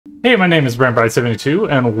Hey, my name is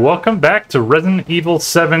Brandby72, and welcome back to Resident Evil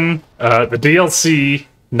 7, the DLC,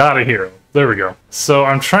 Not a Hero. There we go. So,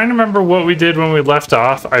 I'm trying to remember what we did when we left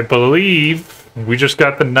off. I believe we just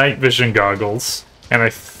got the night vision goggles, and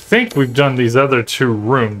I think we've done these other two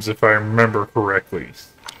rooms, if I remember correctly.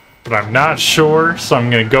 But I'm not sure, so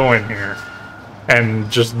I'm gonna go in here and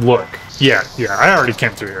just look. Yeah, I already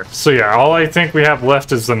came through here. So yeah, all I think we have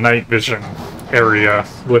left is the night vision area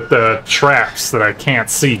with the traps that I can't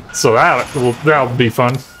see. So that'll be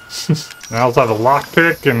fun. I also have a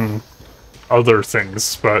lockpick and other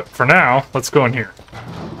things, but for now, let's go in here.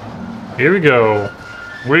 Here we go.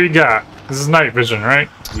 What do you got? This is night vision, right?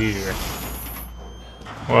 Yeah.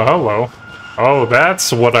 Well, hello. Oh,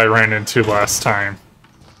 that's what I ran into last time.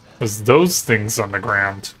 Was those things on the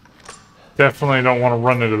ground. Definitely don't want to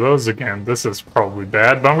run into those again. This is probably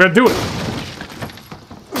bad, but I'm gonna do it.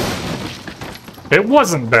 It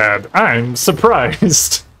wasn't bad. I'm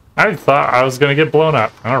surprised. I thought I was gonna get blown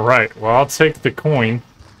up. Alright, well, I'll take the coin.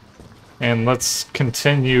 And let's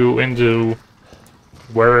continue into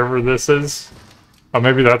wherever this is. Oh,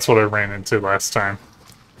 maybe that's what I ran into last time.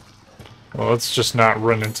 Well, let's just not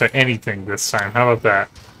run into anything this time. How about that?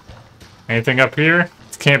 Anything up here?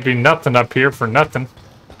 Can't be nothing up here for nothing.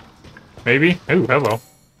 Maybe? Ooh, hello.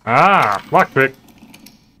 Ah, lockpick.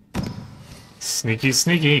 Sneaky,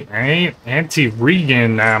 sneaky.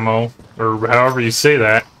 Anti-Regan ammo, or however you say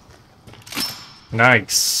that.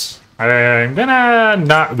 Nice. I'm gonna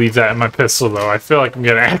not leave that in my pistol, though. I feel like I'm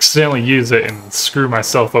gonna accidentally use it and screw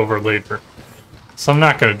myself over later. So I'm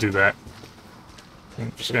not gonna do that.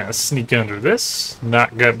 I'm just gonna sneak under this,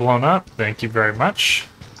 not get blown up. Thank you very much.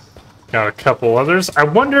 Got a couple others. I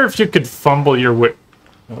wonder if you could fumble your way.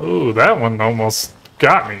 Oh, that one almost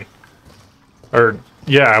got me. Or,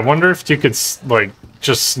 yeah, I wonder if you could, like,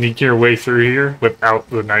 just sneak your way through here without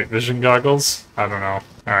the night vision goggles. I don't know.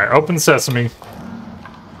 Alright, open sesame.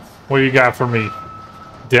 What do you got for me?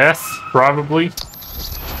 Death, probably?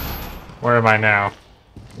 Where am I now?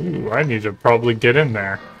 Ooh, I need to probably get in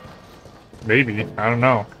there. Maybe. I don't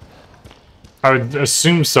know. I would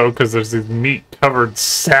assume so, because there's these meat-covered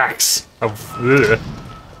sacks of... Ugh.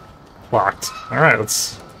 Locked. Alright,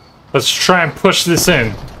 let's try and push this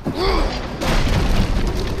in.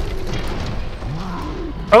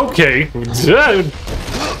 Okay. Dude.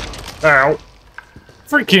 Ow.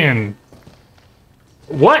 Freaking...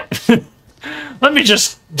 What? Let me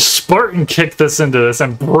just Spartan kick this into this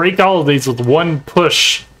and break all of these with one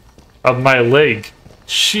push of my leg.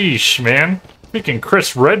 Sheesh, man. Freaking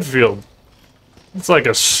Chris Redfield. It's like a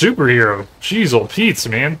superhero. Jeez, old Pete's,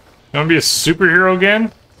 man. You wanna be a superhero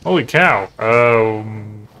again? Holy cow.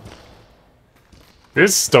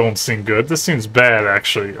 This don't seem good. This seems bad,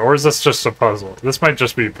 actually. Or is this just a puzzle? This might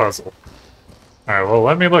just be a puzzle. Alright, well,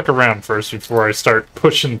 let me look around first before I start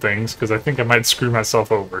pushing things, because I think I might screw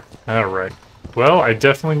myself over. Alright. Well, I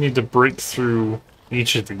definitely need to break through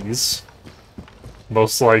each of these.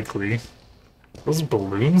 Most likely. Those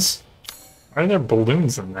balloons? Why are there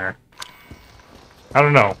balloons in there? I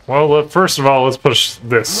don't know. Well, first of all, let's push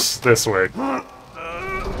this way.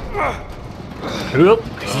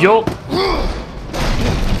 Yup.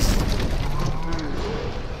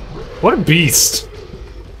 What a beast.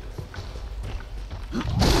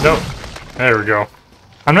 Nope. There we go.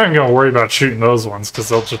 I'm not even gonna worry about shooting those ones because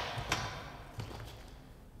they'll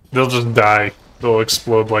just die. They'll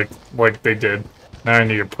explode like they did. Now I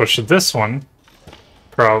need to push this one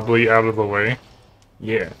probably out of the way.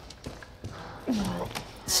 Yeah.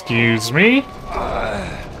 Excuse me?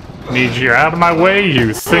 Need you out of my way,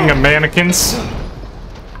 you thing of mannequins.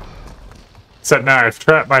 Except now I've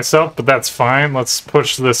trapped myself, but that's fine. Let's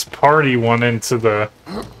push this party one into the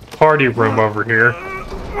party room over here.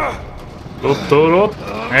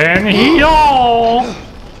 And heal!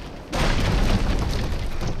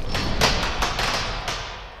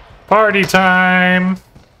 Party time!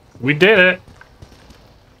 We did it!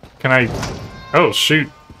 Can I... Oh, shoot.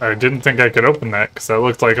 I didn't think I could open that, because that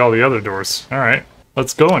looked like all the other doors. Alright,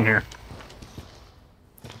 let's go in here.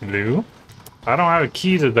 Hello? I don't have a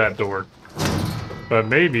key to that door. But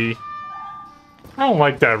maybe... I don't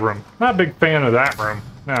like that room. Not a big fan of that room.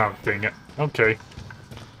 Oh, dang it. Okay.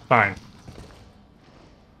 Fine.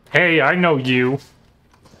 Hey, I know you.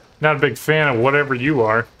 Not a big fan of whatever you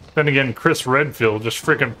are. Then again, Chris Redfield just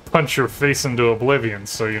freaking punched your face into oblivion,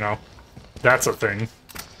 so, you know, that's a thing.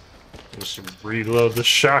 Just reload the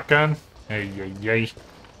shotgun. Hey.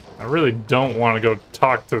 I really don't want to go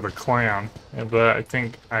talk to the clown, but I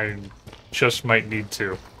think I just might need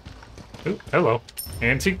to. Ooh, hello.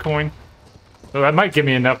 Antique coin. Well, that might give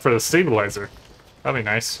me enough for the stabilizer. That'd be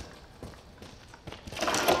nice.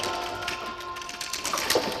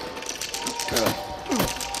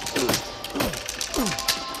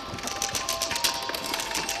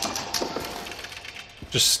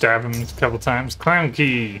 Just stab him a couple times. Clown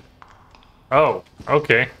key. Oh,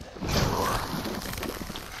 okay.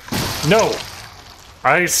 No!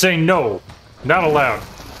 I say no. Not allowed.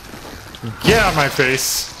 Get out of my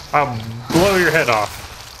face. I'll blow your head off.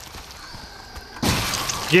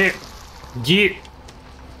 Get.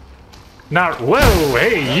 Not. Whoa!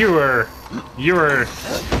 Hey, you are a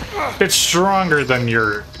bit stronger than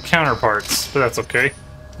your counterparts, but that's okay.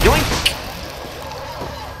 Yoink!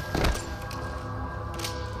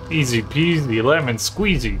 Easy peasy, lemon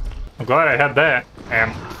squeezy. I'm glad I had that.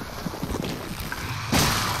 And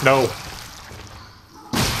no.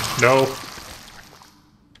 No.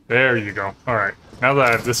 There you go. Alright. Now that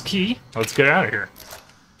I have this key, let's get out of here.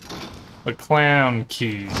 The clown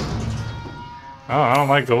key. Oh, I don't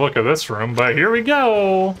like the look of this room, but here we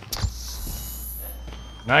go!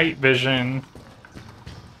 Night vision.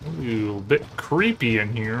 Ooh, a bit creepy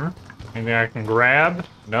in here. Anything I can grab?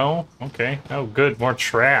 No? Okay. Oh, good. More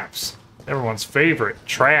traps. Everyone's favorite.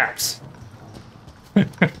 Traps. Oh,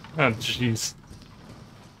 jeez.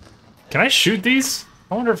 Can I shoot these?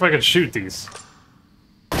 I wonder if I can shoot these.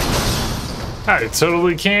 I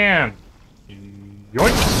totally can.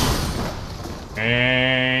 Yoink.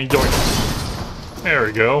 And yoink. There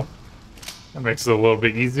we go. That makes it a little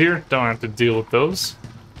bit easier. Don't have to deal with those.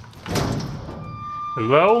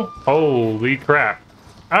 Hello? Holy crap.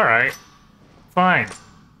 Alright. Fine.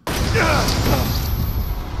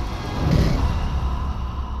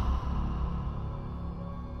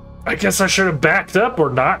 I guess I should have backed up or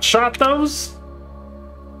not shot those?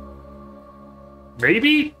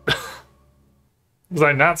 Maybe? Was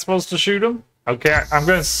I not supposed to shoot them? Okay, I'm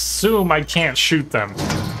gonna assume I can't shoot them.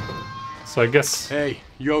 So I guess... Hey,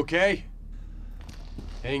 you okay?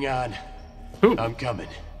 Hang on. Who? I'm coming.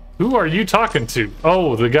 Who are you talking to?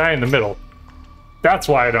 Oh, the guy in the middle. That's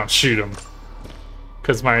why I don't shoot him.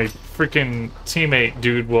 Because my freaking teammate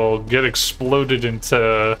dude will get exploded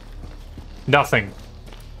into nothing.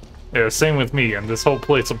 Yeah, same with me, and this whole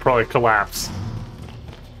place will probably collapse.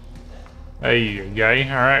 Hey, yay.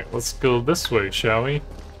 Alright, let's go this way, shall we?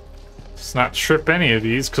 Let's not trip any of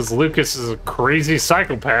these, because Lucas is a crazy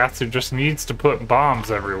psychopath who just needs to put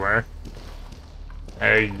bombs everywhere.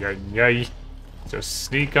 Hey, yay, yay. Just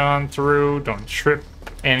sneak on through, don't trip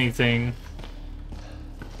anything.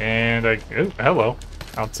 And oh, hello.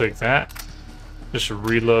 I'll take that. Just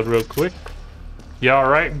reload real quick. You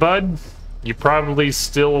alright, bud? You probably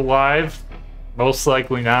still alive. Most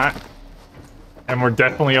likely not. And we're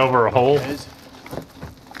definitely over a hole.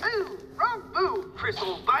 Ooh, wrong move, Chris,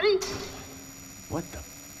 old buddy. What the?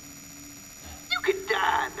 You can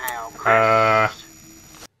die now, Chris.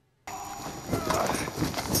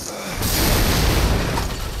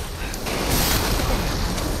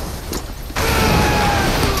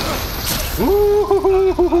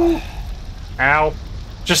 Ooh, ow.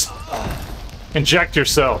 Just inject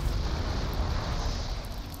yourself.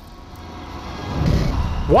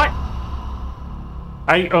 What?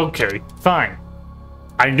 Okay, fine.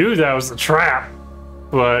 I knew that was a trap,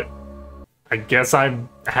 but I guess I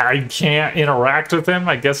can't interact with him.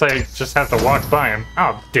 I guess I just have to walk by him.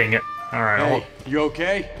 Oh, dang it. Alright, Hey, you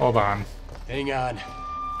okay? hold on. Hang on.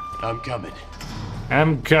 I'm coming.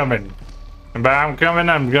 I'm coming. And by I'm coming,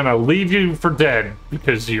 I'm gonna leave you for dead,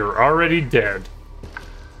 because you're already dead.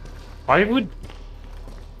 Why would...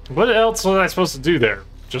 What else was I supposed to do there?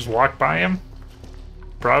 Just walk by him?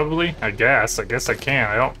 Probably, I guess. I guess I can.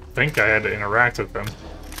 I don't think I had to interact with him.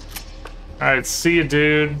 Alright, see you,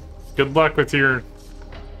 dude. Good luck with your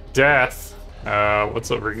death.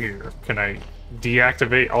 What's over here? Can I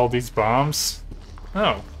deactivate all these bombs?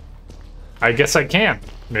 Oh. I guess I can.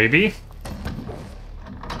 Maybe.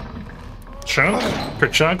 Chunk?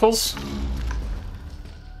 Kerchunkles?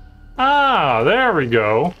 Ah, there we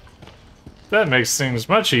go. That makes things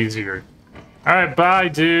much easier. Alright, bye,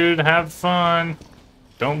 dude. Have fun.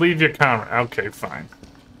 Don't leave your camera. Okay, fine.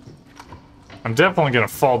 I'm definitely gonna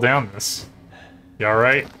fall down this. You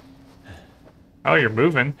alright? Oh, you're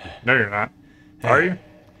moving. No, you're not. Are you?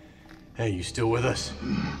 Hey, you still with us?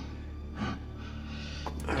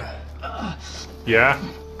 Yeah?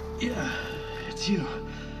 Yeah, it's you.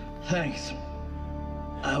 Thanks.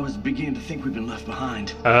 I was beginning to think we've been left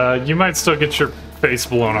behind. You might still get your face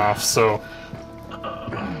blown off, so...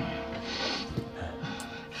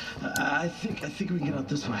 I think we can get out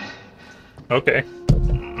this way. Okay.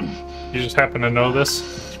 You just happen to know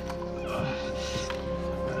this?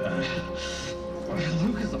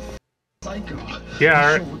 Luke is a psycho. Yeah, I'm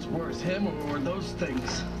alright. sure what's worse, him or those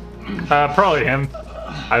things? Probably him,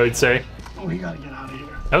 I would say. We gotta get out of here.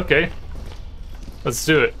 Okay. Let's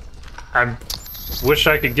do it. I wish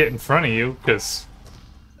I could get in front of you, because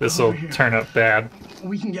This'll Over here. turn up bad.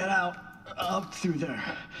 We can get out up through there.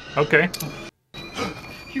 Okay.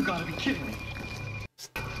 You gotta be kidding me.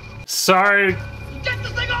 Sorry. Get the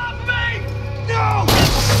thing off me! No!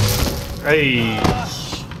 Hey.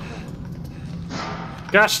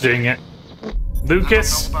 Gosh dang it.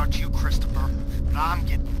 Lucas? I don't know about you, Christopher, but I'm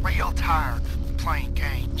getting real tired of playing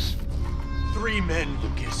games. 3 men,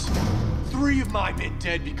 Lucas. 3 of my men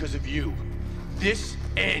dead because of you. This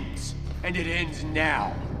ends, and it ends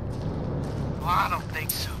now. Well, I don't think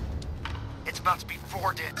so. It's about to be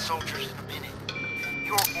 4 dead soldiers in a minute.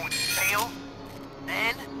 You're going to fail,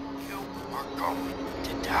 then you are going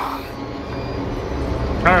to die.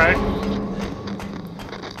 Alright.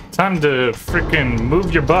 Time to freaking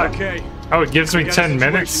move your butt. Okay. Oh, it gives me We got a 10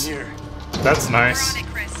 situation minutes? here. That's We're nice. on it,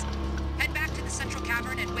 Chris. Head back to the central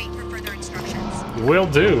cavern and wait for further instructions. Will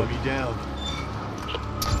do. I'll be down.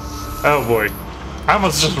 Oh boy. I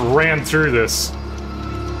almost just ran through this.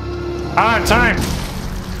 I don't have time.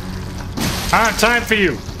 I don't have time for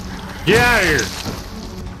you. Get out of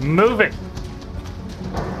here. Move it.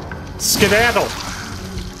 Skedaddle.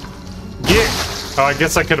 Get. Oh, I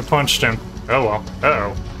guess I could have punched him. Oh well.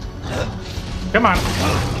 Uh-oh. Come on.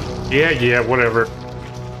 Yeah, whatever.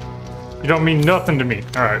 You don't mean nothing to me.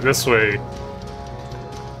 Alright, this way.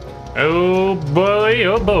 Oh boy,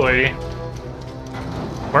 oh boy.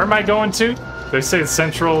 Where am I going to? They say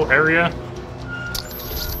central area.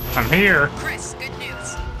 I'm here. Chris, good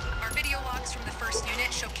news. Our video logs from the first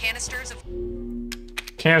unit show canisters of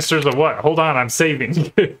Canisters of what? Hold on, I'm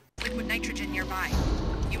saving. liquid nitrogen nearby.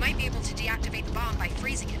 You might be able to deactivate the bomb by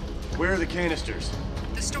freezing it. Where are the canisters?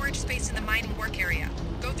 The storage space in the mining work area.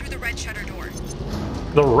 Go through the red shutter door.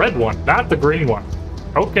 The red one, not the green one.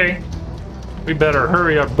 Okay. We better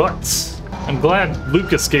hurry our butts. I'm glad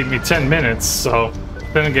Lucas gave me 10 minutes, so...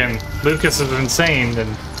 Then again, Lucas is insane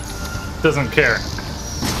and doesn't care.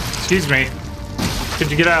 Excuse me.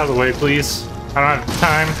 Could you get out of the way, please? I don't have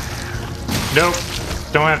time. Nope.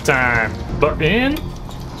 Don't have time. But in?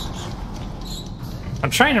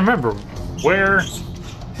 I'm trying to remember. Where...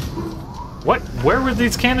 What? Where were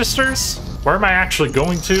these canisters? Where am I actually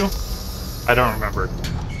going to? I don't remember.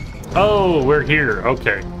 Oh, we're here.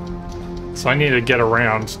 Okay. So I need to get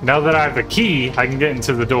around. Now that I have the key, I can get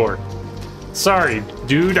into the door. Sorry,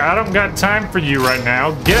 dude. I don't got time for you right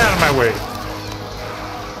now. Get out of my way.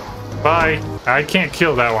 Bye. I can't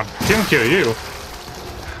kill that one. Can't kill you.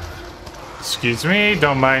 Excuse me.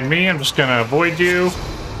 Don't mind me. I'm just gonna avoid you.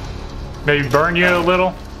 Maybe burn you a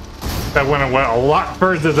little. That went a lot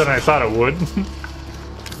further than I thought it would.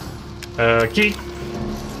 Key.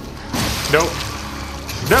 Nope.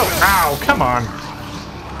 No! Ow! Come on!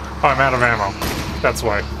 Oh, I'm out of ammo. That's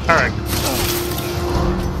why. Alright.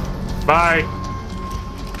 Bye!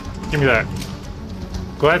 Give me that.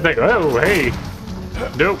 Glad they... Oh, hey!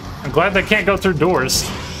 Nope. I'm glad they can't go through doors.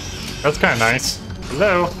 That's kind of nice.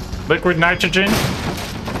 Hello? Liquid nitrogen?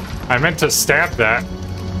 I meant to stab that.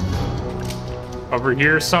 Over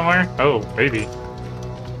here somewhere? Oh, maybe.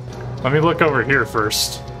 Let me look over here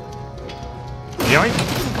first. Yoink!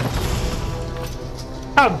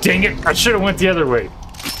 Oh, dang it! I should have went the other way.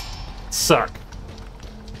 Suck.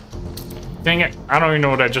 Dang it! I don't even know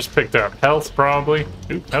what I just picked up. Health, probably.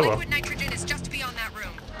 Ooh, hello. Liquid nitrogen is just beyond that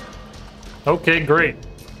room. Okay, great.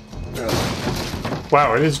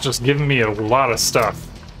 Wow, it is just giving me a lot of stuff.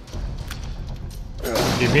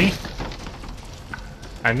 Give me?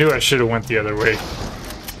 I knew I should have went the other way.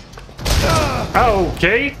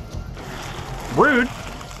 Okay. Rude.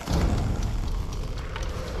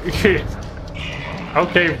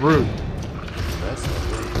 Okay, rude.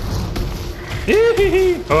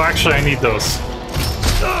 Oh, actually, I need those.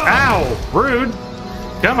 Ow! Rude!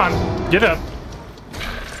 Come on, get up.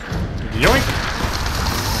 Yoink!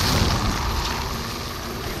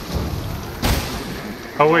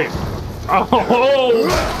 Oh, wait. Oh,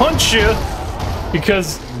 punch you!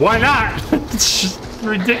 Because, why not? It's just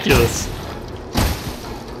ridiculous.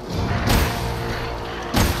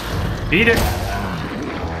 Eat it!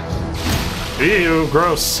 Ew,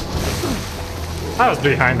 gross. I was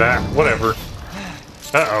behind that. Whatever.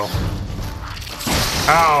 Uh-oh.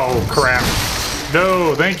 Oh, crap.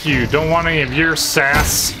 No, thank you. Don't want any of your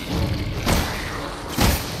sass.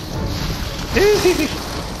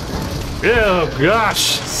 Oh,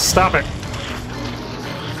 gosh. Stop it.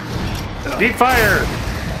 Eat fire.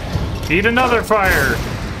 Eat another fire.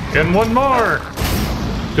 And one more.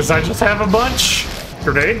 Because I just have a bunch.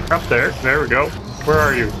 Grenade. Up there. There we go. Where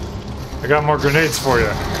are you? I got more grenades for you.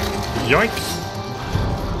 Yoink.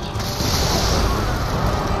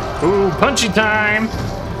 Ooh, punchy time.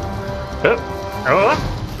 Up. Oh,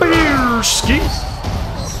 up. Ski.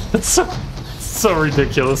 It's So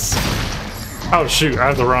ridiculous. Oh shoot, I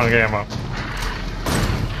have the wrong ammo.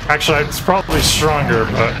 Actually, it's probably stronger,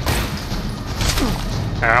 but...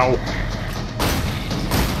 Ow.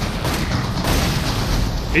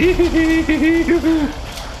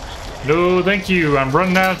 No, thank you. I'm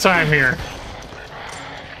running out of time here.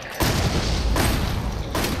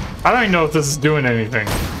 I don't even know if this is doing anything.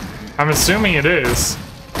 I'm assuming it is.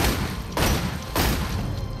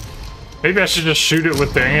 Maybe I should just shoot it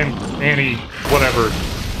with the anti whatever.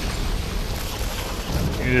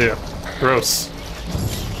 Yeah, gross.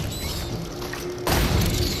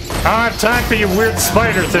 I don't have time for you weird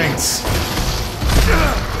spider things.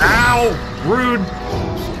 Ow! Rude.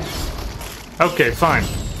 Okay, fine.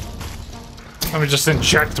 Let me just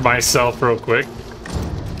inject myself real quick.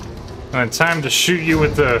 And then time to shoot you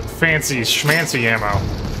with the fancy schmancy ammo.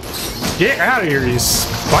 Get out of here, you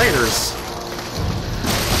spiders.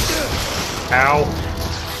 Ow.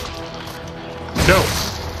 No.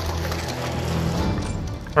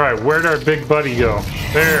 Alright, where'd our big buddy go?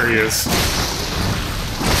 There he is.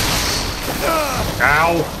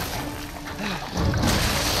 Ow.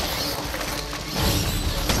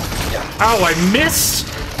 Ow, I missed!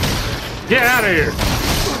 Get out of here!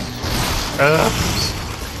 Ugh.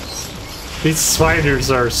 These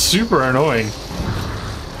spiders are super annoying.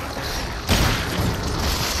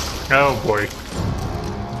 Oh boy.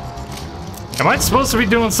 Am I supposed to be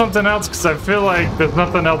doing something else? Because I feel like there's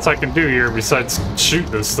nothing else I can do here besides shoot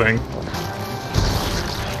this thing.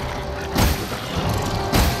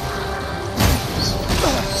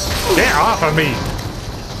 Get off of me!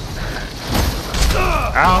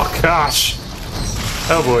 Oh gosh.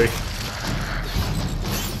 Oh boy.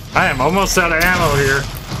 I am almost out of ammo here.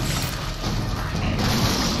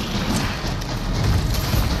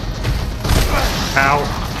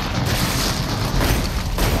 Ow.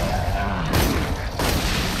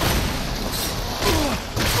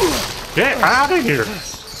 Get out of here!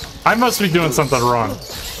 I must be doing something wrong.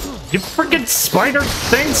 You freaking spider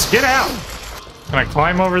things, get out! Can I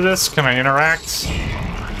climb over this? Can I interact?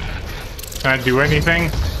 Can I do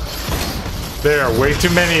anything? There are way too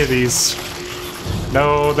many of these.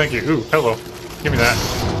 No, thank you. Ooh, hello. Give me that.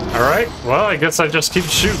 Alright, well, I guess I just keep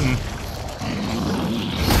shooting.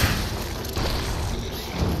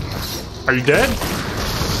 Are you dead?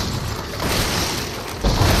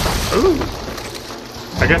 Ooh.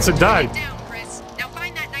 I guess it died. Down, Chris. Now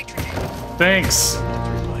find that nitrogen. Thanks.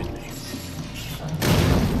 Remind me.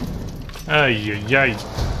 Ay, ay, ay.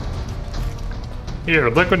 Here,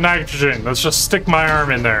 liquid nitrogen. Let's just stick my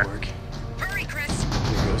arm in there. Work. Hurry, Chris.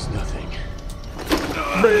 There goes nothing.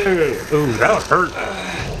 Ooh, that would hurt.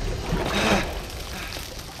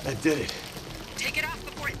 That did it. Take it off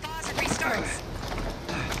before it thaws and restarts.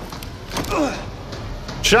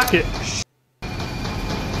 Chuck it.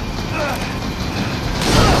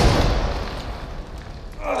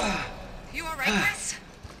 You all right, Chris?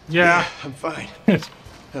 Yeah, I'm fine.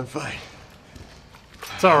 I'm fine.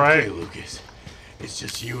 it's alright. Okay, Lucas. It's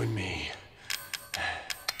just you and me.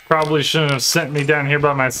 Probably shouldn't have sent me down here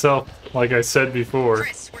by myself, like I said before.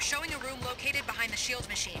 Chris, we're showing a room located behind the shield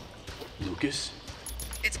machine. Lucas?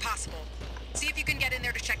 It's possible. See if you can get in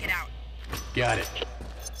there to check it out. Got it.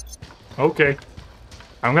 Okay.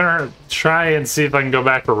 I'm gonna try and see if I can go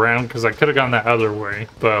back around, because I could have gone that other way.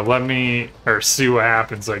 But let me, or see what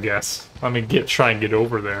happens, I guess. Let me try and get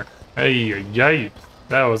over there. Hey, yay.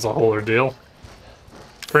 That was a whole ordeal.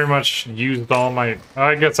 Pretty much used all my,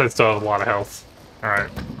 I guess I still have a lot of health.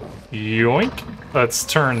 Alright. Yoink. Let's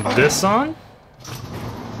turn this on.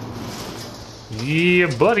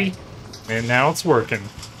 Yeah, buddy. And now it's working.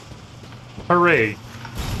 Hooray.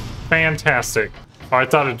 Fantastic. Oh, I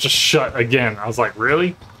thought it just shut again. I was like,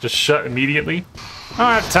 really? Just shut immediately? I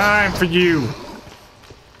don't have time for you.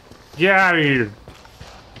 Get out of here.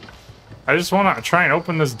 I just want to try and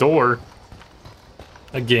open this door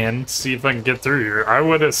again, see if I can get through here. I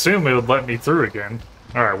would assume it would let me through again.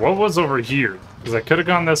 Alright, what was over here? Because I could have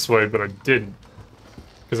gone this way, but I didn't.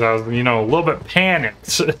 Because I was, you know, a little bit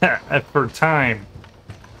panicked for time.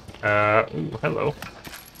 Ooh, hello.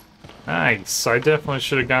 Nice. I definitely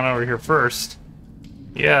should have gone over here first.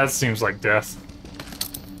 Yeah, that seems like death.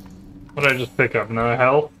 What did I just pick up? No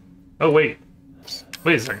health? Oh, wait.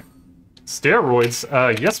 Wait a second. Steroids?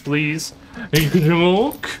 Yes, please.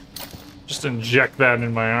 Just inject that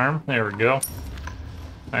in my arm. There we go.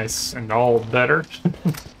 Nice and all better.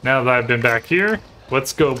 Now that I've been back here,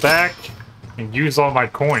 let's go back and use all my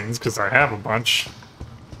coins, because I have a bunch.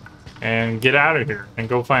 And get out of here and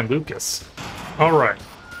go find Lucas. Alright.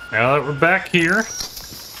 Now that we're back here,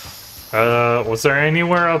 was there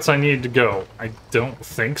anywhere else I needed to go? I don't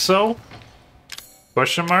think so.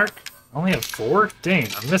 Question mark? I only have 4? Dang,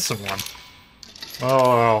 I'm missing one. Well,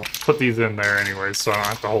 I'll put these in there anyway, so I don't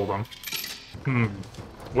have to hold them.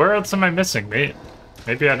 Where else am I missing?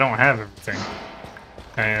 Maybe I don't have everything.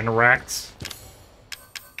 Okay, interact.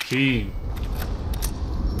 Key.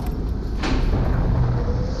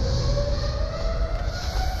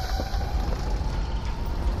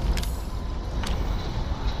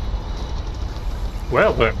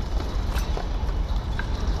 Well then.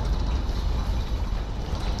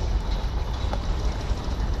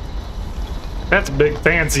 That's a big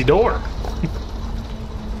fancy door.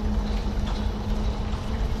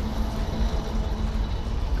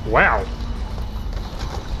 Wow.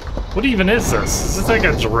 What even is this? Is this like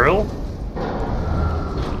a drill?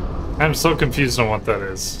 I'm so confused on what that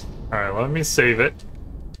is. Alright, let me save it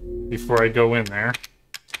before I go in there.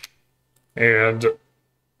 And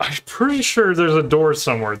I'm pretty sure there's a door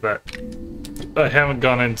somewhere that I haven't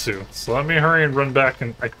gone into. So let me hurry and run back,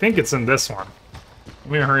 and I think it's in this one.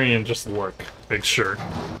 Let me hurry and just look. Make sure.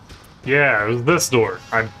 Yeah, it was this door.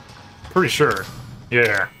 I'm pretty sure.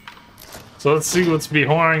 Yeah. So let's see what's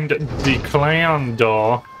behind the clown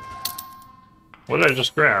door. What did I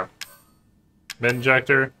just grab? Med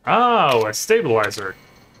injector. Oh, a stabilizer.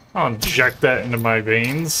 I'll inject that into my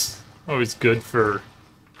veins. Always good for,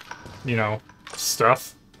 you know,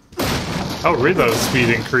 stuff. Oh, reload speed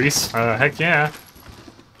increase. Heck yeah.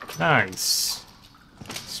 Nice.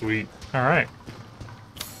 Sweet. Alright.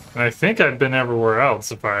 And I think I've been everywhere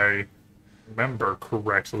else, if I remember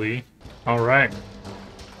correctly. Alright.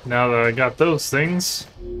 Now that I got those things,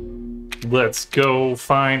 let's go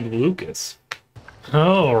find Lucas.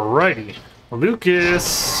 Alrighty.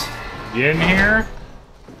 Lucas, you in here?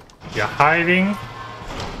 You hiding?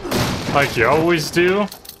 Like you always do?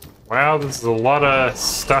 Wow, this is a lot of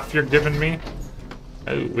stuff you're giving me.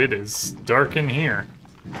 Oh, it is dark in here.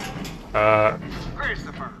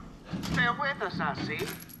 Christopher, still with us, I see.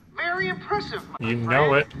 Very impressive, my You friend.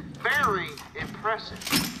 know it. Very impressive.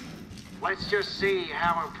 Let's just see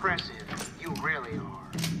how impressive you really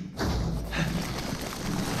are.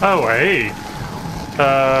 Oh, hey.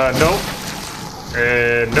 Nope.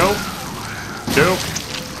 Nope. Nope.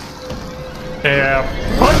 Yeah,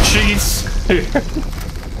 punchies!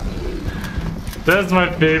 That's my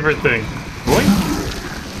favorite thing. Yoink.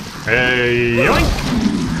 Hey, yoink.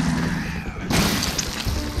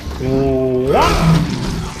 What?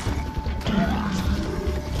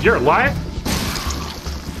 You're alive?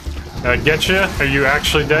 Get you? Are you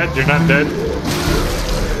actually dead? You're not dead?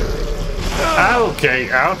 Okay,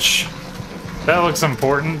 ouch. That looks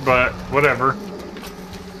important, but whatever.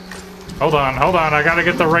 Hold on, I gotta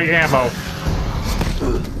get the right ammo.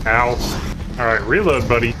 Ow. Alright, reload,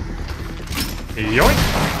 buddy. Yoink!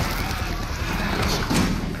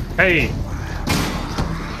 Hey!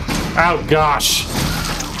 Oh, gosh.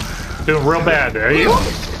 Doing real bad. Hey,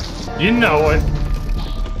 you know it.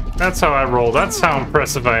 That's how I roll. That's how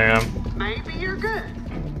impressive I am. Maybe you're good.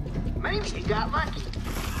 Maybe you got lucky.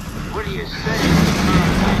 What do you say?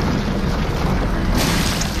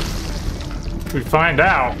 We find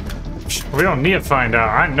out. We don't need to find out.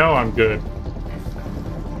 I know I'm good.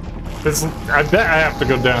 I bet I have to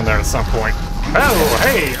go down there at some point. Oh,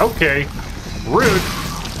 hey, okay. Rude.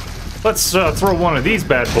 Let's throw one of these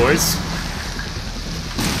bad boys.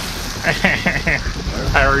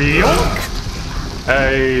 Yoink.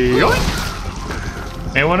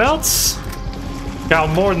 Yoink. Anyone else? Got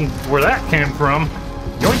more than where that came from.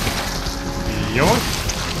 Yoink. Yoink.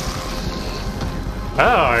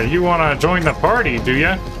 Oh, you want to join the party, do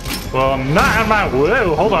ya? Well, not on my...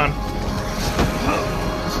 Whoa, hold on.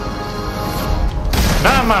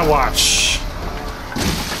 Not on my watch.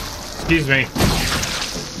 Excuse me.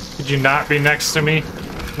 Could you not be next to me?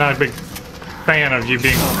 Not a big fan of you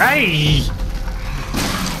being... Hey!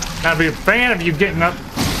 Not a big fan of you getting up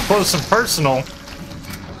close and personal.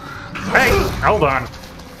 Hey! Hold on.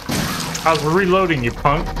 I was reloading, you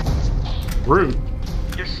punk. Rude.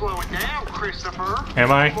 You're slowing down, Christopher.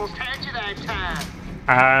 Am I? Almost had you that time.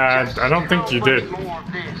 I don't think you How did. much more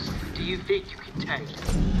of this do you think you can take?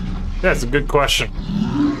 That's a good question.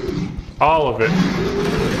 All of it.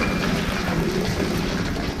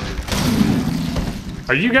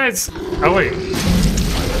 Are you guys... Oh, wait.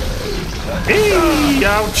 Hey,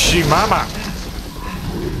 ouchie mama.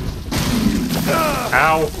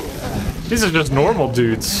 Ow. These are just normal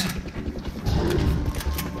dudes.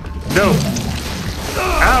 No.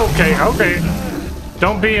 Okay, okay.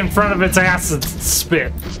 Don't be in front of its acid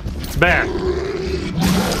spit. It's bad.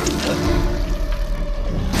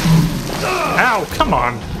 Ow, come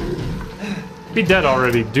on. Be dead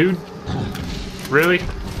already, dude. Really?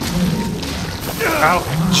 Ow,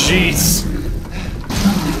 jeez.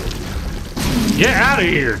 Get out of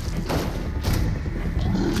here!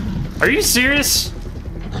 Are you serious?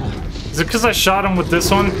 Is it because I shot him with this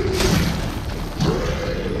one?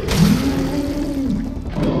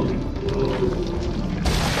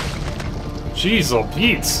 Jeez, oh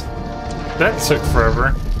Pete's. That took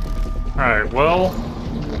forever. Alright, well...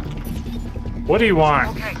 What do you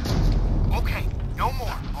want? Okay. Okay. No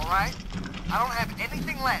more, alright? I don't have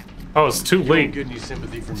anything left. Oh, it's too You don't late. get any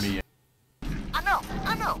sympathy from me. I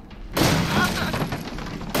know.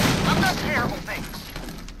 I've done terrible things.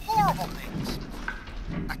 Horrible things.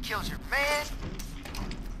 I killed your man.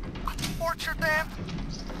 I tortured them.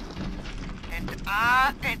 And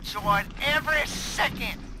I enjoyed every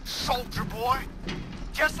second, soldier boy.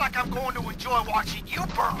 Just like I'm going to enjoy watching you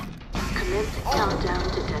burn. Commence countdown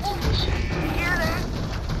to detonation. You hear that?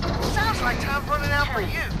 Sounds like time's running out for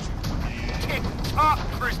you. Tick tock,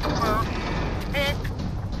 Christopher. Tick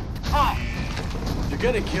tock. If you're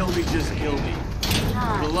gonna kill me, just kill me.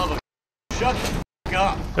 For the love of shut the f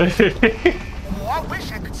up. Oh, I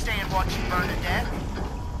wish I could stay and watch you burn to death.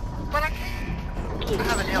 But I can't. I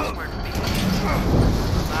have an elsewhere to be.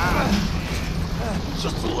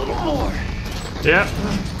 Just a little more. Yep.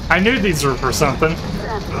 I knew these were for something.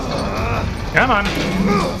 Come on.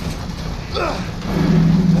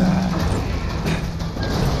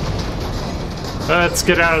 Let's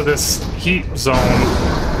get out of this heat zone.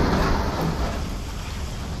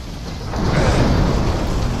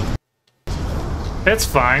 It's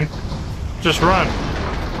fine. Just run.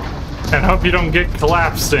 And hope you don't get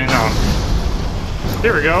collapsed in on.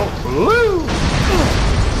 Here we go. Woo!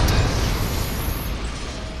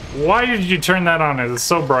 Why did you turn that on? It's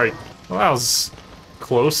so bright. Well, that was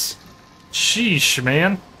close. Sheesh,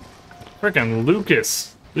 man. Frickin'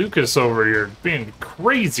 Lucas. Lucas over here being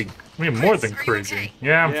crazy. I mean, more than Chris, are you crazy. okay?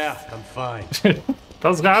 Yeah. Yeah, I'm fine. That's what I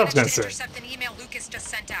was gonna Managed to say. intercept an email Lucas just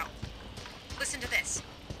sent out. Listen to this.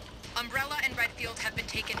 Umbrella and Redfield have been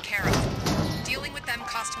taken care of. Dealing with them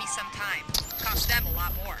cost me some time. Cost them a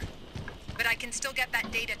lot more. But I can still get that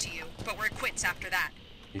data to you, but we're quits after that.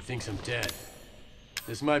 He thinks I'm dead.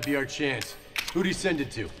 This might be our chance. Who'd he send it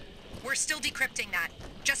to? We're still decrypting that.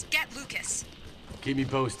 Just get Lucas. Keep me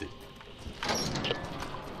posted.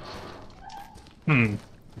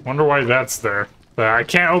 Wonder why that's there. But I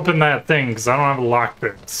can't open that thing because I don't have a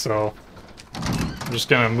lockpick, so I'm just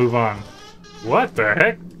gonna move on. What the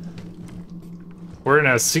heck? We're in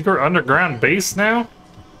a secret underground base now?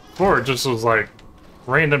 Before it just was like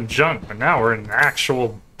random junk, but now we're in an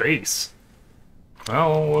actual base.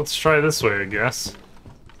 Well, let's try this way, I guess.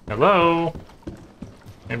 Hello?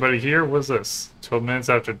 Anybody here? What's this? 12 minutes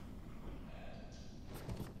after...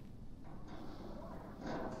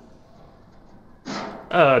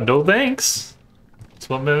 no thanks.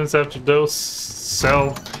 12 minutes after dose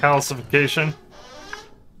cell calcification.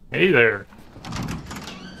 Hey there.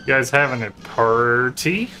 You guys having a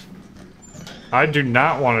party? I do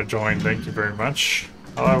not want to join, thank you very much.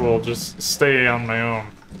 I will just stay on my own.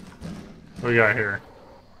 What we got here?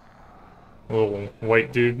 Little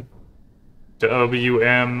white dude.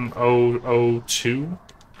 WM002.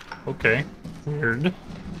 Okay. Weird.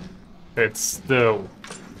 It's the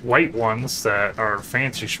white ones that are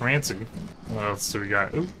fancy schmancy. What else do we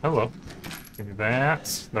got? Ooh, hello. Give me that.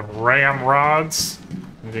 The ramrods.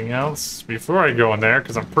 Anything else? Before I go in there,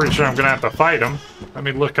 because I'm pretty sure I'm going to have to fight them, let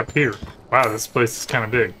me look up here. Wow, this place is kind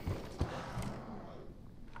of big.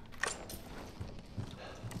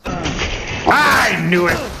 I knew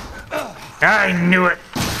it! I knew it!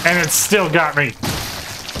 And it still got me!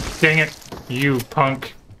 Dang it, you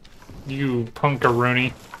punk. You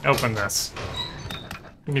punkaroonie. Open this.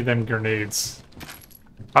 Give me them grenades.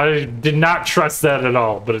 I did not trust that at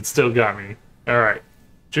all, but it still got me. Alright.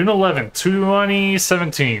 June 11th,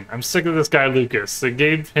 2017. I'm sick of this guy Lucas. They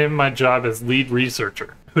gave him my job as lead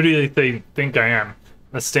researcher. Who do they think I am?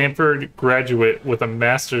 A Stanford graduate with a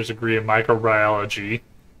master's degree in microbiology.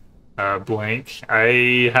 Blank.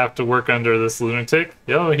 I have to work under this lunatic.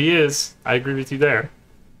 Yo, he is. I agree with you there.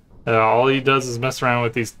 All he does is mess around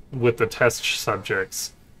with the test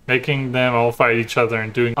subjects, making them all fight each other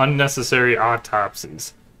and doing unnecessary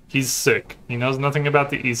autopsies. He's sick. He knows nothing about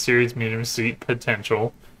the E-Series medium seat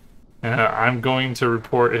potential. I'm going to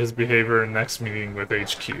report his behavior in next meeting with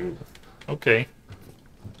HQ. Okay.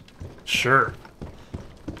 Sure.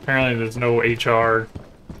 Apparently there's no HR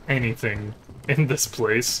anything in this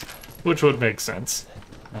place, which would make sense.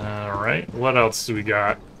 Alright, what else do we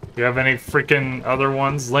got? Do you have any freaking other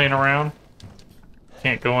ones laying around?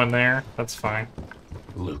 Can't go in there. That's fine.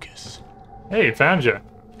 Lucas. Hey, found you.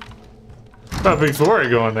 But before I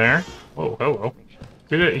go in there... Whoa, hello.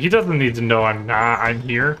 He doesn't need to know I'm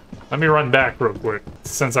here. Let me run back real quick,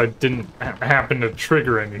 since I didn't happen to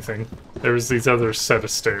trigger anything. There was these other set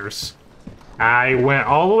of stairs. I went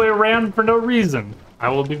all the way around for no reason. I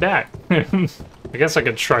will be back. I guess I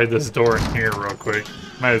could try this door in here real quick.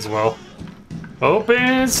 Might as well.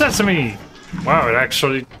 Open sesame! Wow, it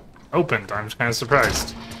actually opened. I'm kind of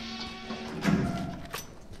surprised.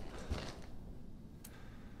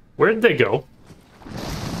 Where'd they go?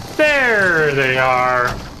 There they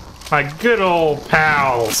are! My good old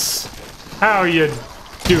pals! How you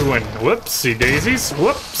doing? Whoopsie daisies.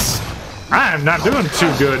 Whoops! I'm not doing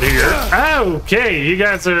too good here. Okay, you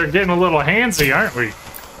guys are getting a little handsy, aren't we?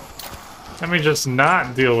 Let me just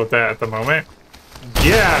not deal with that at the moment.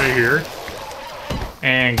 Get out of here.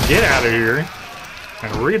 And get out of here.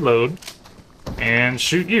 And reload. And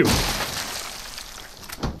shoot you.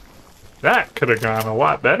 That could have gone a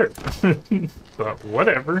lot better. But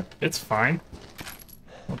whatever. It's fine.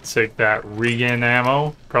 I'll take that regen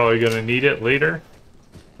ammo. Probably gonna need it later.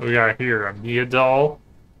 What we got here? A Mia doll.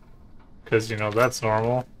 Because, you know, that's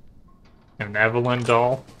normal. An Evelyn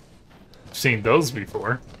doll. I've seen those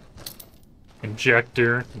before.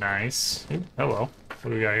 Injector. Nice. Ooh, hello. What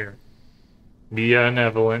do we got here? Mia and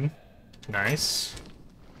Evelyn. Nice.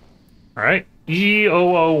 Alright.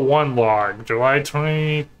 E001 log. July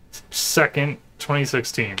 22nd,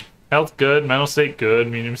 2016. Health good. Mental state good.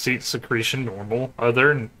 Medium seat secretion normal.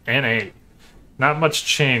 Other NA. Not much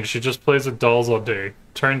change. She just plays with dolls all day.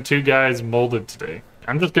 Turned 2 guys molded today.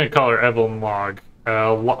 I'm just going to call her Evelyn log.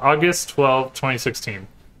 August 12, 2016.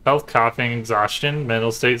 Health, coughing, exhaustion.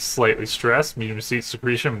 Mental state slightly stressed. Medium seat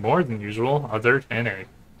secretion more than usual. Other NA.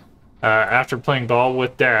 After playing ball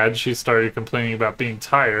with Dad, she started complaining about being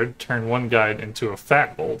tired. Turned 1 guide into a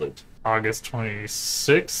fat molded. August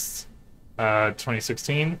 26th,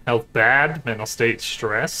 2016. Health bad. Mental state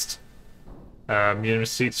stressed. Medium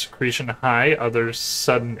seat secretion high. Other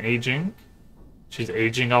sudden aging. She's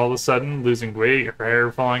aging all of a sudden, losing weight, her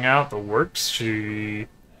hair falling out, the works. The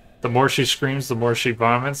more she screams, the more she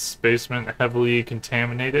vomits. Basement heavily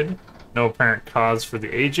contaminated. No apparent cause for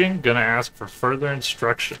the aging. Gonna ask for further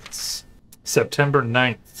instructions. September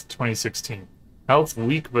 9th, 2016. Health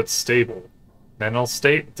weak but stable. Mental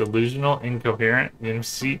state delusional, incoherent. Medium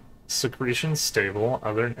seat secretion stable.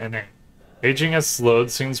 Other than NA. Aging has slowed,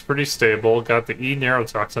 seems pretty stable, got the E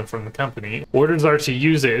neurotoxin from the company. Orders are to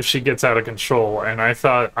use it if she gets out of control, and I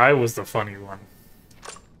thought I was the funny one.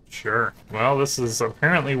 Sure. Well, this is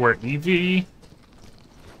apparently where Evie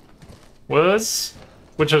was,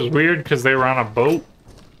 which is weird because they were on a boat.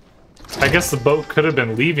 I guess the boat could have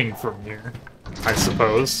been leaving from here, I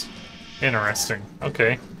suppose. Interesting.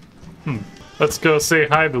 Okay. Let's go say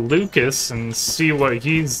hi to Lucas and see what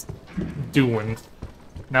he's doing.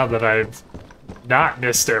 Now that I've not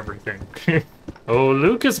missed everything. Oh,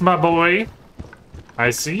 Lucas, my boy. I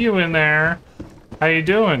see you in there. How you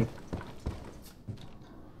doing?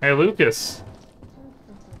 Hey, Lucas.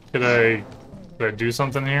 Could I do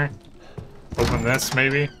something here? Open this,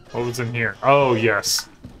 maybe? What was in here? Oh, yes.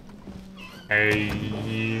 Hey,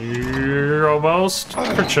 you're almost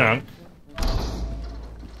for chunk.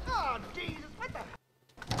 Oh, Jesus, what the...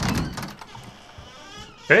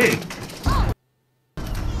 Hey.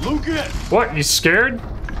 Lucas! What, you scared?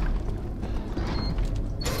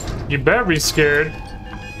 You better be scared.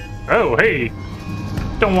 Oh, hey.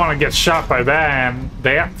 Don't want to get shot by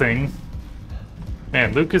that thing.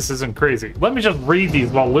 Man, Lucas isn't crazy. Let me just read these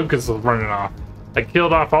while Lucas is running off. I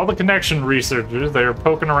killed off all the connection researchers. They were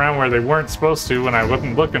poking around where they weren't supposed to when I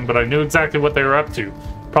wasn't looking, but I knew exactly what they were up to.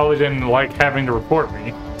 Probably didn't like having to report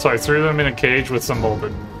me, so I threw them in a cage with some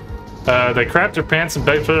molded. They crapped their pants and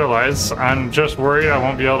begged for their lives. I'm just worried I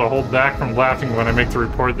won't be able to hold back from laughing when I make the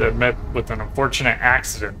report that met with an unfortunate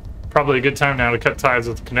accident. Probably a good time now to cut ties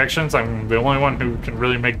with the connections. I'm the only one who can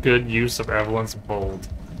really make good use of Evelyn's mold.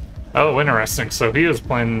 Oh, interesting. So he was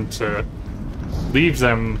planning to leave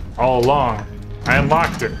them all along. I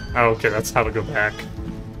unlocked it. Oh, okay, that's how to go back.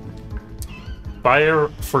 Buyer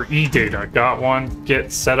for E-data. Got one.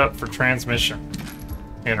 Get set up for transmission.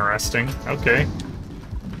 Interesting. Okay.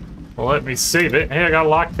 Well, let me save it. Hey, I got a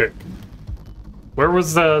lockpick. Where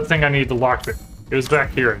was the thing I need to lockpick? It was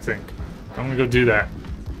back here, I think. I'm gonna go do that.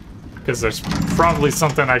 Because there's probably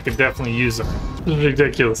something I could definitely use. It's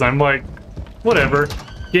ridiculous. I'm like, whatever.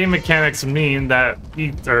 Game mechanics mean that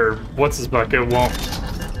what's his bucket won't.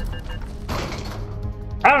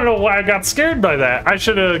 I don't know why I got scared by that. I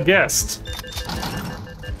should have guessed.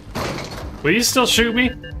 Will you still shoot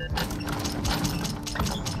me?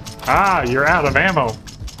 Ah, you're out of ammo.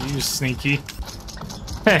 You sneaky.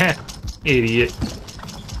 Idiot.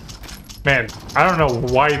 Man, I don't know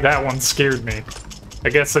why that one scared me. I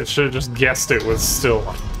guess I should have just guessed it was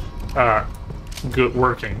still good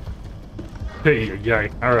working. Hey, yay.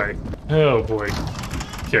 Alright. Oh boy.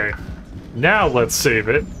 Okay. Now let's save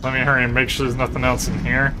it. Let me hurry and make sure there's nothing else in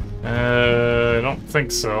here. I don't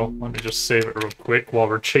think so. Let me just save it real quick while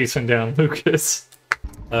we're chasing down Lucas.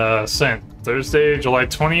 Sent. Thursday, July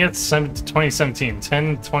 20th, 2017,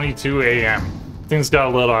 10:22 a.m. Things got a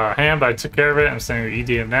little out of hand, but I took care of it. I'm sending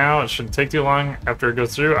the ED now. It shouldn't take too long. After it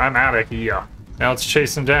goes through, I'm out of here. Now let's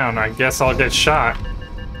chase him down. I guess I'll get shot.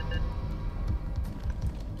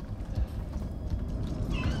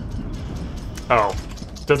 Oh,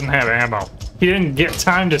 doesn't have ammo. He didn't get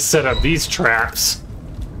time to set up these traps.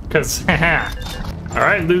 Cause, haha.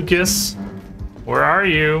 Alright, Lucas. Where are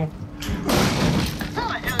you?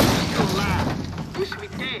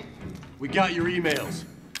 We got your emails.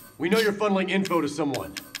 We know you're funneling info to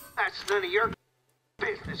someone. That's none of your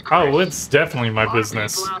business, Chris. Oh, it's definitely my A lot of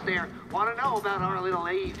business. people out there want to know about our little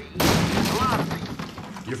AV. A lot of people.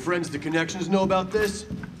 Your friends, the connections, know about this?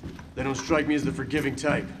 They don't strike me as the forgiving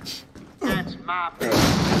type. That's my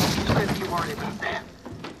business. You shouldn't be worried about that.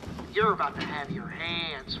 You're about to have your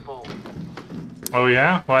hands full. Oh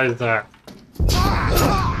yeah? Why is that?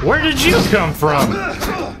 Where did you come from?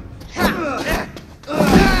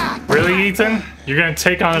 Really, Ethan? You're gonna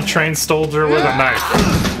take on a trained soldier with a knife?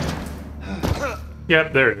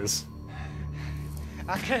 Yep, there it is.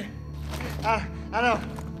 I can't. I don't.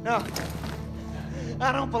 No.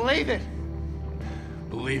 I don't believe it.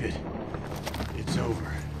 Believe it. It's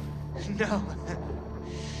over. No.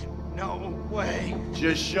 No way.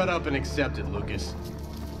 Just shut up and accept it, Lucas.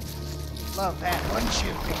 Love that, wouldn't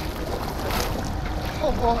you?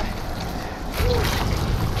 Oh boy.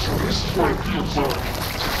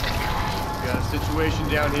 Got a situation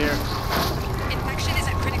down here. Infection is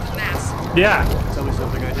at critical mass. Yeah. Tell me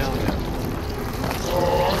something I don't know.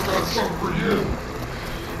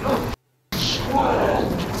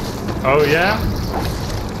 Oh yeah?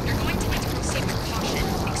 You're going to need to proceed with caution.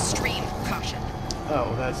 Extreme caution.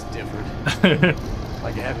 Oh, that's different.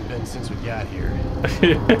 Like I haven't been since we got here.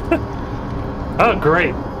 Oh,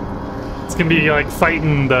 great. It's gonna be like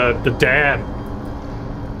fighting the dad.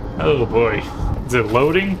 Oh boy. Is it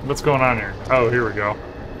loading? What's going on here? Oh, here we go.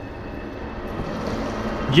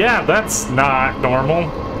 Yeah, that's not normal.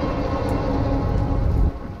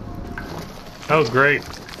 Oh, great.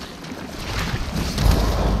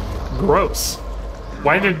 Gross.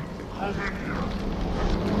 Why did...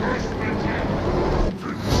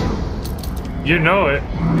 You know it.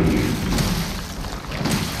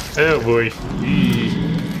 Oh boy.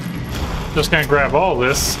 Just gonna grab all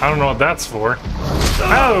this. I don't know what that's for.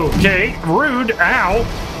 Okay, rude. Ow.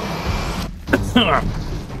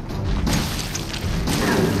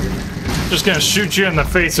 Just gonna shoot you in the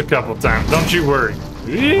face a couple times. Don't you worry.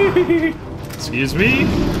 Excuse me.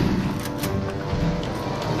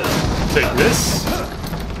 Take this.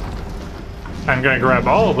 I'm gonna grab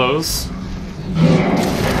all of those.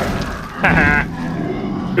 Haha.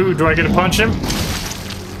 Ooh, do I get to punch him?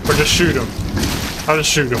 Or just shoot him? I'll just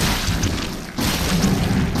shoot him.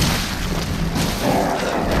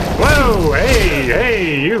 Whoa!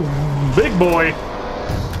 Hey, you big boy.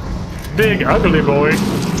 Big, ugly boy.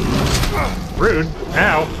 Rude.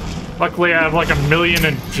 Ow. Luckily, I have like 1,000,000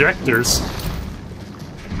 injectors.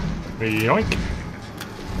 Yoink.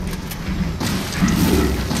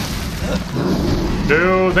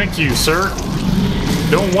 No, thank you, sir.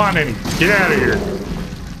 Don't want any. Get out of here.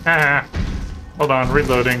 Haha. Hold on,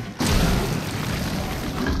 reloading.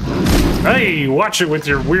 Hey, watch it with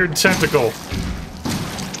your weird tentacle.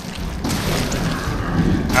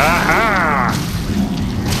 Aha!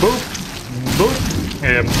 Boop, boop,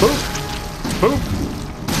 and boop, boop,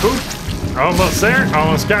 boop. Almost there,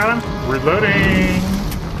 almost got him. Reloading.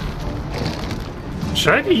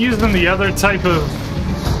 Should I be using the other type of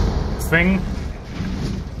thing?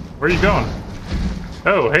 Where are you going?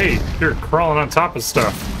 Oh, hey, you're crawling on top of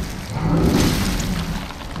stuff.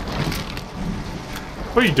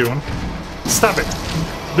 What are you doing? Stop it.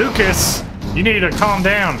 Lucas, you need to calm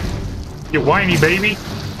down. You whiny baby.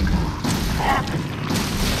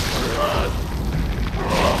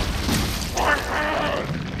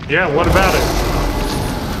 Yeah, what about it?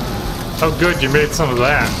 Oh, good, you made some of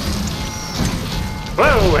that.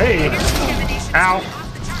 Whoa, hey! Ow.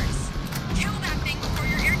 Kill that thing before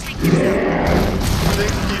your air tank gives out.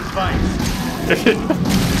 Things keep fighting.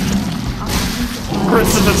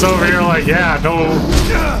 Christopher's over here like, yeah, no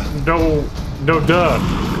duh.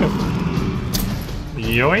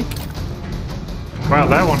 Yoink. Wow,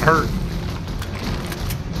 that one hurt.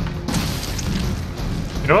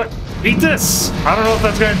 You know what? Eat this! I don't know if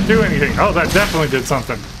that's gonna do anything. Oh, that definitely did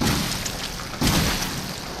something.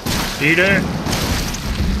 Eat it.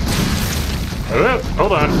 Oh,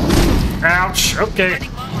 hold on. Ouch. Okay.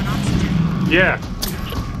 Running low on oxygen. Yeah.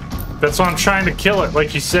 That's why I'm trying to kill it,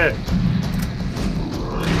 like you said.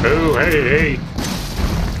 Oh, hey, hey.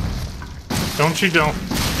 Don't you don't.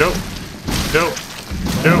 Nope. Nope.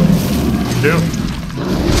 Nope. Nope.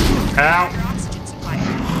 Ow. Your oxygen supply.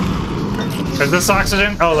 Is this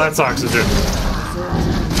oxygen? Oh, that's oxygen.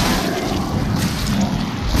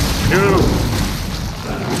 Ooh.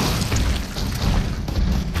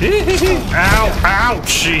 Ow,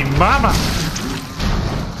 ouchie, mama.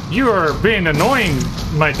 You are being annoying,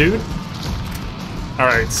 my dude.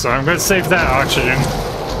 Alright, so I'm gonna save that oxygen.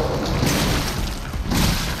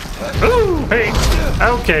 Ooh, hey.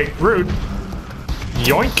 Okay, rude.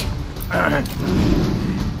 Yoink.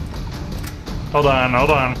 Hold on, hold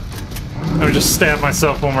on. Let me just stab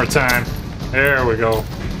myself one more time. There we go.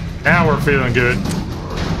 Now we're feeling good.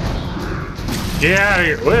 Get out of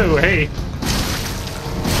here. Whoa, hey.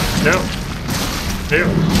 Nope.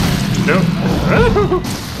 Nope. Nope.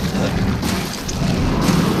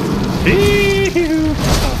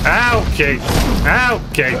 Okay.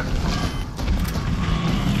 Okay.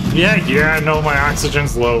 Yeah, I know my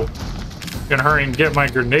oxygen's low. Gonna hurry and get my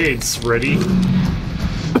grenades ready.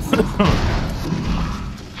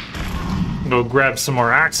 Go grab some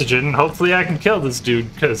more oxygen. Hopefully I can kill this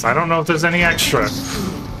dude, because I don't know if there's any extra.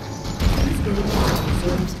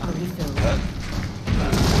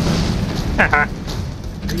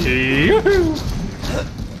 Yoo-hoo.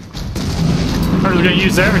 I'm just gonna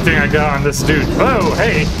use everything I got on this dude. Oh,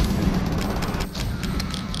 hey!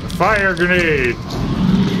 Fire grenade!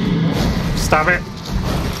 Stop it!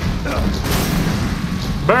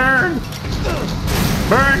 Burn!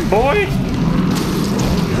 Burn, boy!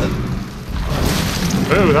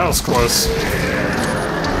 Oh, that was close.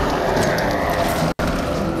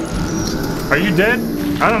 Are you dead?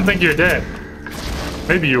 I don't think you're dead.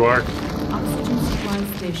 Maybe you are. Oxygen supply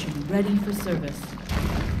station ready for service.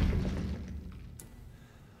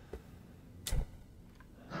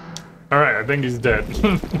 Alright, I think he's dead.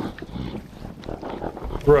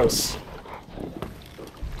 Gross.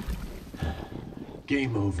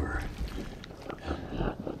 Game over.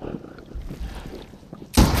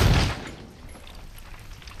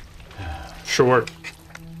 Sure.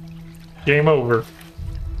 Game over.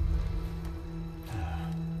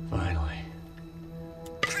 Finally.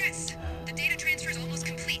 Chris, the data transfer is almost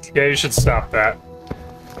complete. Yeah, you should stop that.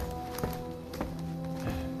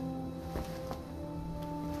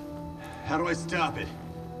 How do I stop it?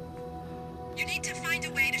 You need to find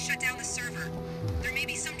a way to shut down the server. There may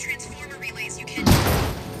be some transformer relays you can...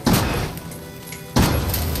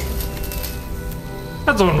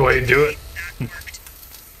 That's one way to do it. That worked.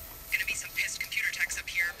 Gonna be some pissed computer techs up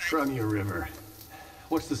here, but From your river.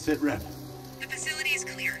 What's the sit rep? the facility is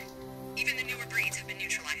clear. Even the newer breeds have been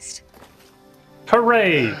neutralized.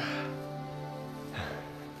 Hooray!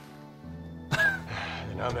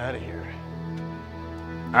 Then I'm out of here.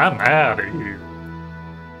 I'm out of here.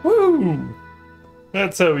 Woo!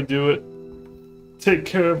 That's how we do it. Take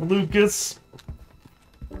care of Lucas.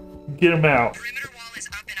 Get him out. Perimeter wall is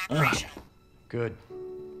up and operational. Good.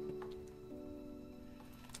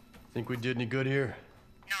 Think we did any good here?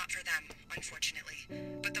 Not for them, unfortunately.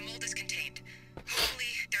 But the mold is contained. Hopefully,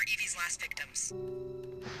 they're Evie's last victims.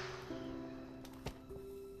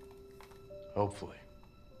 Hopefully.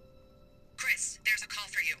 Chris, there's a call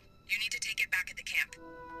for you. You need to take it back at the camp.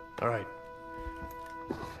 All right.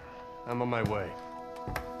 I'm on my way.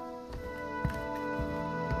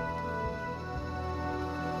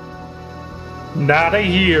 Not a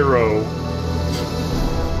hero.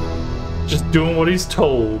 Just doing what he's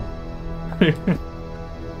told.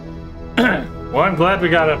 Well, I'm glad we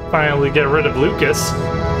gotta finally get rid of Lucas.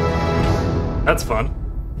 That's fun.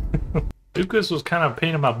 Lucas was kind of a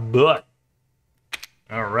pain in my butt.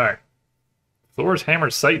 Alright. Thor's Hammer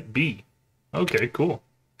Site B. Okay, cool.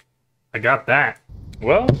 I got that.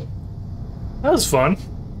 Well, that was fun.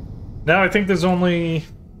 Now I think there's only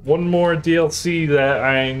one more DLC that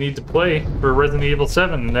I need to play for Resident Evil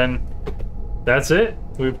 7, and then that's it.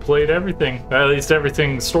 We've played everything, at least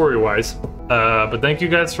everything story-wise. But thank you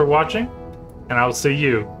guys for watching, and I will see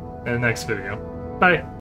you in the next video. Bye.